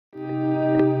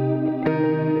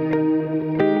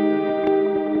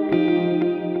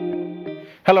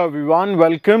Hello everyone,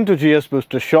 welcome to GS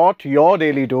Booster Short, your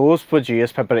daily dose for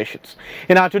GS preparations.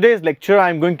 In our today's lecture, I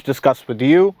am going to discuss with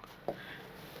you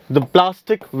the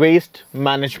plastic waste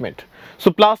management.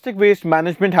 So plastic waste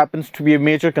management happens to be a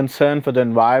major concern for the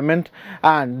environment,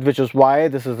 and which is why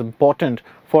this is important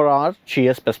for our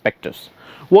GS perspectives.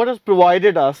 What has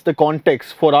provided us the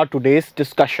context for our today's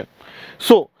discussion?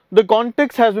 So the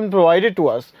context has been provided to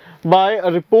us by a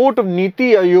report of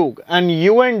Niti Aayog and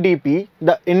UNDP,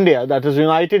 the India, that is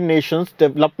United Nations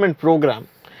Development Program.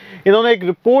 इन्होंने एक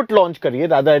report launch करी है,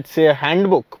 rather it's a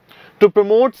handbook to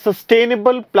promote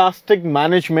sustainable plastic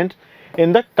management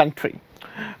in the country.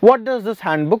 What does this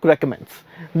handbook recommends?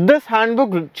 This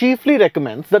handbook chiefly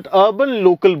recommends that urban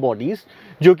local bodies,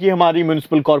 जो कि हमारी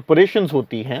municipal corporations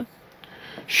होती हैं,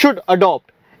 should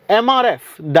adopt MRF,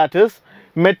 that is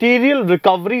Material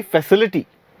Recovery Facility,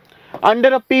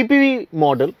 under a PPP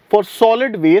model for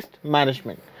solid waste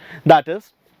management. That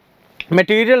is,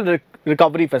 material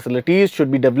recovery facilities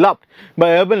should be developed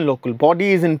by urban local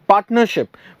bodies in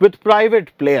partnership with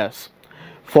private players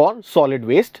for solid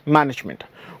waste management.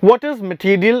 What is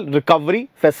material recovery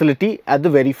facility at the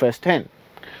very first hand?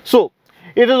 So,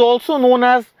 it is also known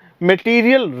as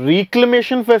material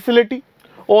reclamation facility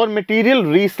or material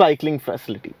recycling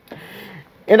facility.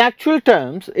 In actual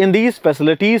terms, in these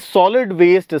facilities, solid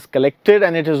waste is collected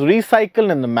and it is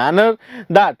recycled in the manner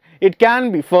that it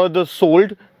can be further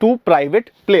sold to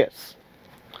private players.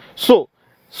 So,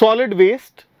 solid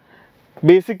waste,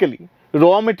 basically,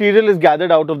 raw material is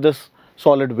gathered out of this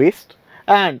solid waste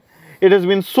and it has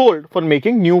been sold for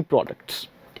making new products.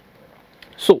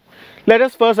 So, let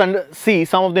us first see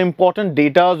some of the important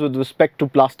data with respect to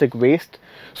plastic waste.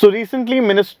 So, recently,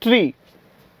 Ministry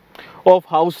of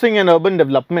Housing and Urban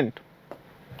Development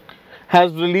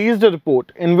has released a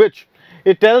report in which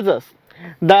it tells us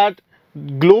that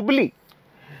globally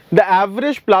the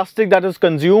average plastic that is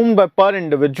consumed by per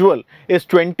individual is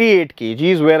 28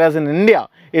 kgs, whereas in India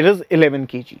it is 11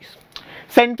 kgs.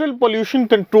 Central Pollution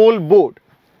Control Board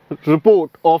report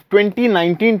of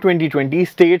 2019-2020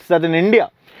 states that in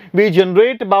India we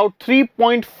generate about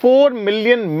 3.4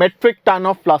 million metric ton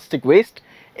of plastic waste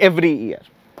every year.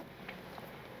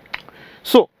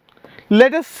 So,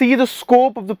 let us see the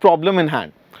scope of the problem in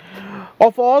hand.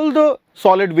 Of all the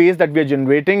solid waste that we are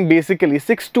generating, basically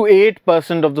 6 to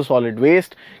 8% of the solid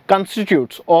waste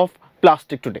constitutes of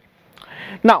plastic today.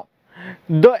 Now,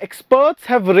 the experts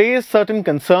have raised certain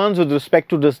concerns with respect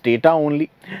to this data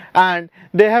only, and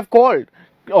they have called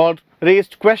or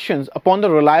raised questions upon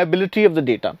the reliability of the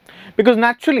data, because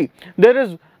naturally there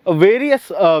is a various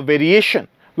variation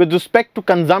with respect to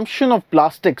consumption of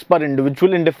plastics per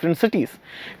individual in different cities.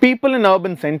 People in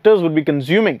urban centers would be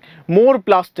consuming more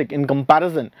plastic in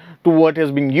comparison to what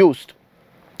is being used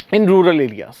in rural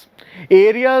areas.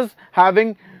 Areas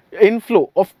having inflow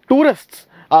of tourists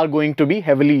are going to be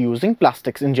heavily using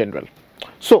plastics in general.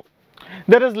 So,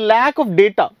 there is lack of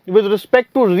data with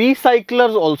respect to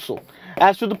recyclers also,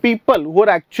 as to the people who are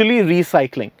actually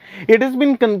recycling. It has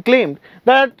been claimed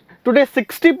that today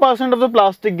 60% of the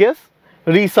plastic is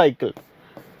recycled,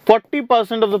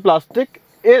 40% of the plastic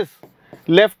is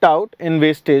left out in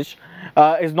wastage,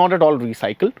 is not at all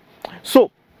recycled. So,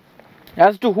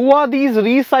 as to who are these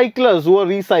recyclers who are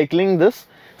recycling this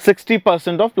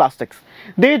 60% of plastics?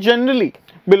 They generally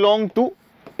belong to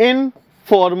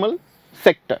informal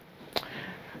sector.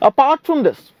 Apart from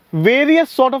this,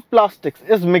 various sort of plastics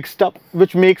is mixed up,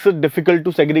 which makes it difficult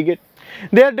to segregate.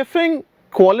 There are different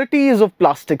qualities of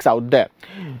plastics out there,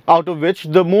 out of which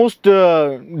the most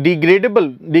degraded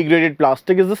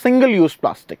plastic is the single-use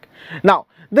plastic. Now,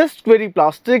 this very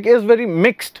plastic is very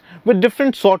mixed with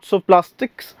different sorts of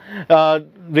plastics,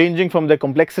 ranging from their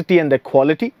complexity and their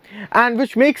quality, and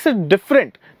which makes it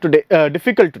difficult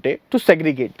today to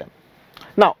segregate them.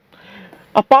 Now,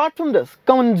 apart from this,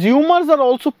 consumers are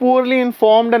also poorly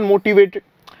informed and motivated.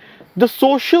 The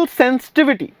social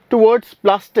sensitivity towards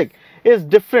plastic is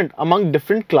different among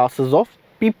different classes of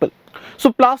people.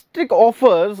 So, plastic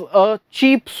offers a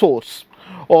cheap source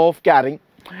of carrying.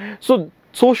 So,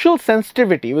 social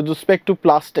sensitivity with respect to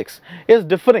plastics is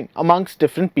differing amongst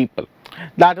different people.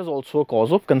 That is also a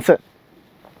cause of concern.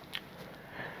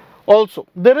 Also,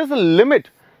 there is a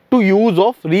limit to use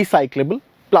of recyclable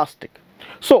plastic.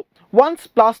 So, once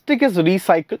plastic is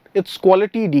recycled, its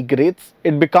quality degrades,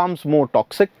 it becomes more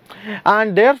toxic,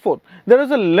 and therefore there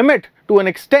is a limit to an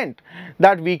extent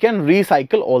that we can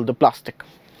recycle all the plastic.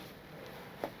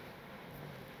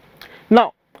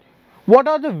 Now, what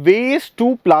are the ways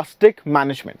to plastic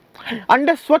management?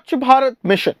 Under Swachh Bharat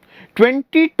mission,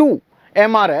 22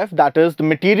 MRF, that is the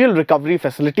material recovery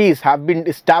facilities, have been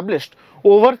established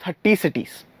over 30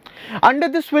 cities. Under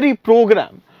this very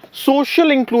program,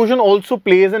 social inclusion also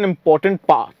plays an important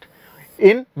part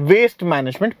in waste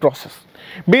management process.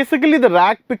 Basically, the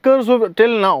rag pickers who have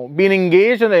till now been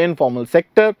engaged in the informal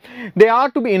sector, they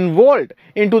are to be involved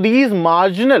into these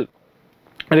marginal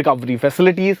recovery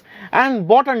facilities and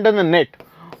brought under the net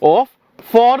of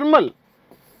formal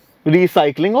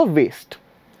recycling of waste.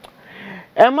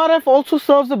 MRF also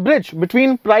serves a bridge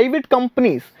between private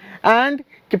companies and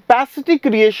capacity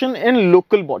creation in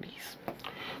local bodies.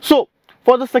 So,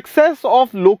 for the success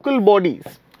of local bodies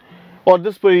or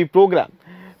this very program,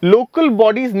 local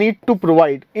bodies need to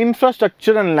provide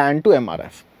infrastructure and land to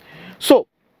MRF. So,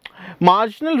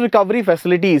 marginal recovery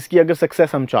facilities की अगर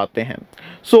success हम चाहते हैं,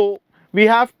 so we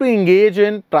have to engage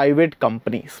in private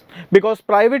companies, because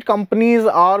private companies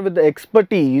are with the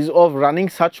expertise of running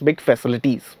such big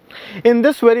facilities. In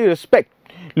this very respect,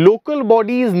 local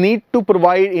bodies need to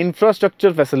provide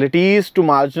infrastructure facilities to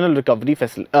marginal recovery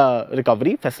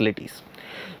facilities,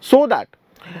 so that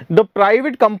the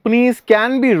private companies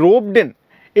can be roped in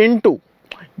into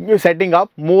setting up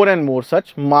more and more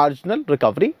such marginal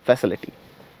recovery facility.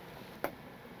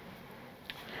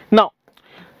 Now,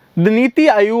 the Niti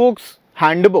Aayog's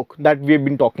handbook that we have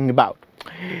been talking about,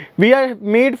 we have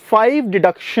made 5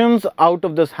 deductions out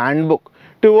of this handbook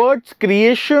towards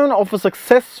creation of a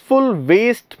successful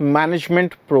waste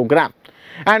management program,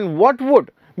 and what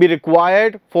would be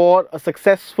required for a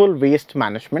successful waste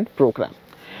management program.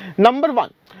 Number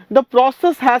 1, the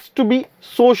process has to be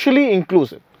socially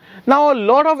inclusive. Now, a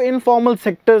lot of informal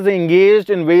sectors are engaged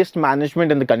in waste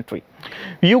management in the country.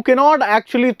 You cannot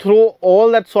actually throw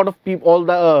all that sort of people,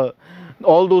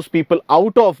 all those people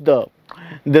out of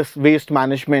this waste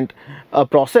management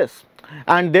process,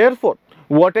 and therefore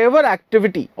whatever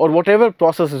activity or whatever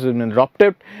process has been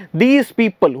interrupted, these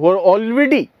people who are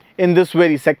already in this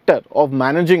very sector of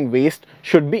managing waste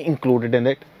should be included in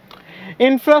it.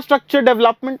 Infrastructure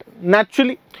development,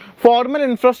 naturally formal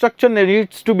infrastructure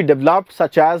needs to be developed,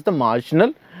 such as the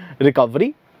marginal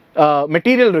recovery,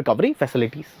 material recovery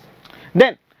facilities.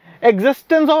 Then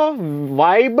existence of a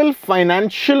viable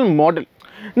financial model.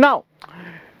 Now,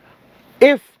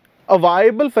 if a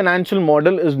viable financial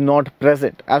model is not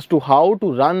present as to how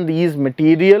to run these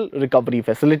material recovery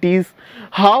facilities,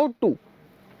 how to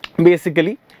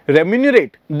basically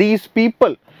remunerate these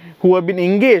people who have been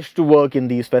engaged to work in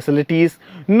these facilities,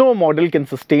 no model can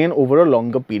sustain over a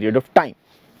longer period of time.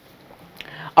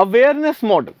 Awareness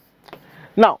model.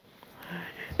 Now,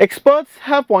 experts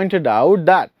have pointed out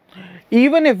that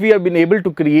even if we have been able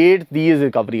to create these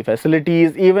recovery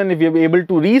facilities, even if we are able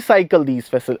to recycle these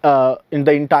in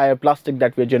the entire plastic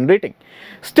that we are generating,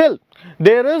 still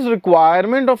there is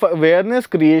requirement of awareness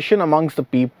creation amongst the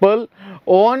people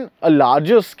on a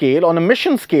larger scale, on a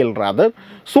mission scale rather,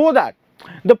 so that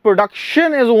the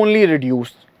production is only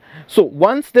reduced. So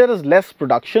once there is less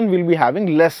production, we will be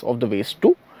having less of the waste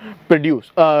to produce,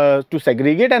 to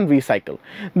segregate and recycle.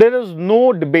 There is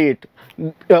no debate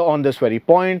on this very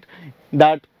point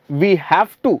that we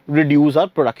have to reduce our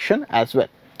production as well.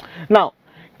 Now,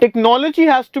 technology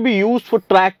has to be used for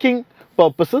tracking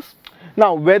purposes.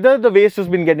 Now, whether the waste has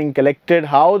been getting collected,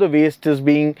 how the waste is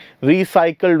being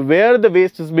recycled, where the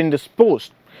waste has been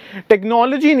disposed,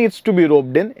 technology needs to be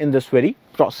roped in this very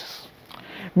process.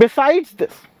 Besides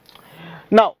this,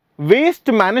 now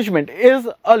waste management is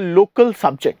a local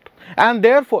subject, and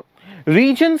therefore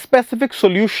region specific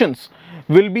solutions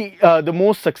will be the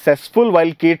most successful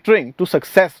while catering to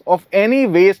success of any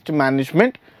waste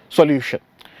management solution,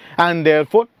 and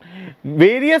therefore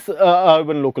various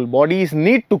urban local bodies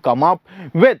need to come up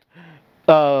with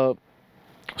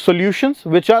solutions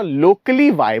which are locally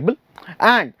viable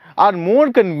and are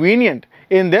more convenient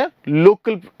in their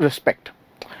local respect,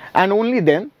 and only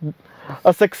then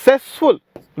a successful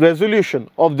resolution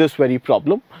of this very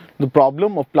problem, the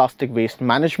problem of plastic waste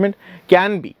management,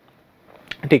 can be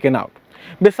taken out.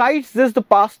 Besides this, the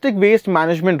plastic waste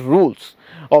management rules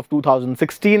of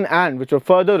 2016 and which were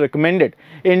further recommended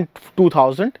in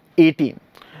 2018.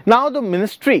 Now the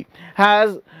ministry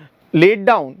has laid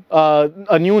down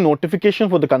a new notification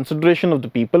for the consideration of the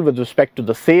people with respect to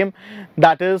the same,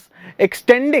 that is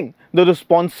extending the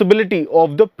responsibility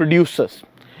of the producers.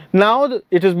 Now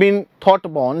it has been thought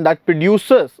upon that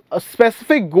producers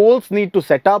specific goals need to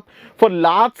set up for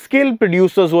large scale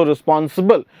producers who are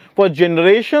responsible for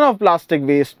generation of plastic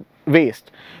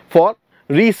waste for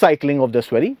recycling of this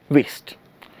very waste.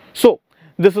 So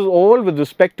this is all with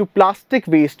respect to plastic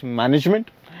waste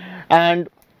management, and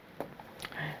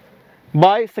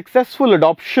by successful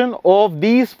adoption of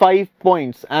these 5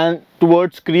 points and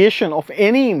towards creation of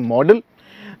any model,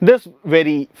 this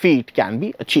very feat can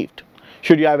be achieved.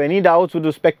 Should you have any doubts with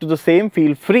respect to the same,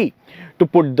 feel free to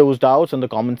put those doubts in the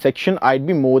comment section. I'd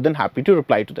be more than happy to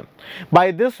reply to them.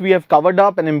 By this, we have covered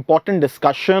up an important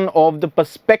discussion of the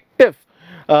perspective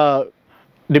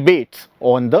debates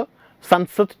on the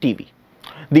Sansad TV.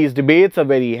 These debates are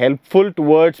very helpful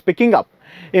towards picking up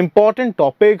important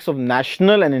topics of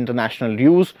national and international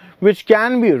news which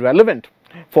can be relevant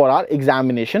for our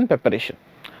examination preparation.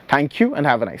 Thank you and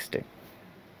have a nice day.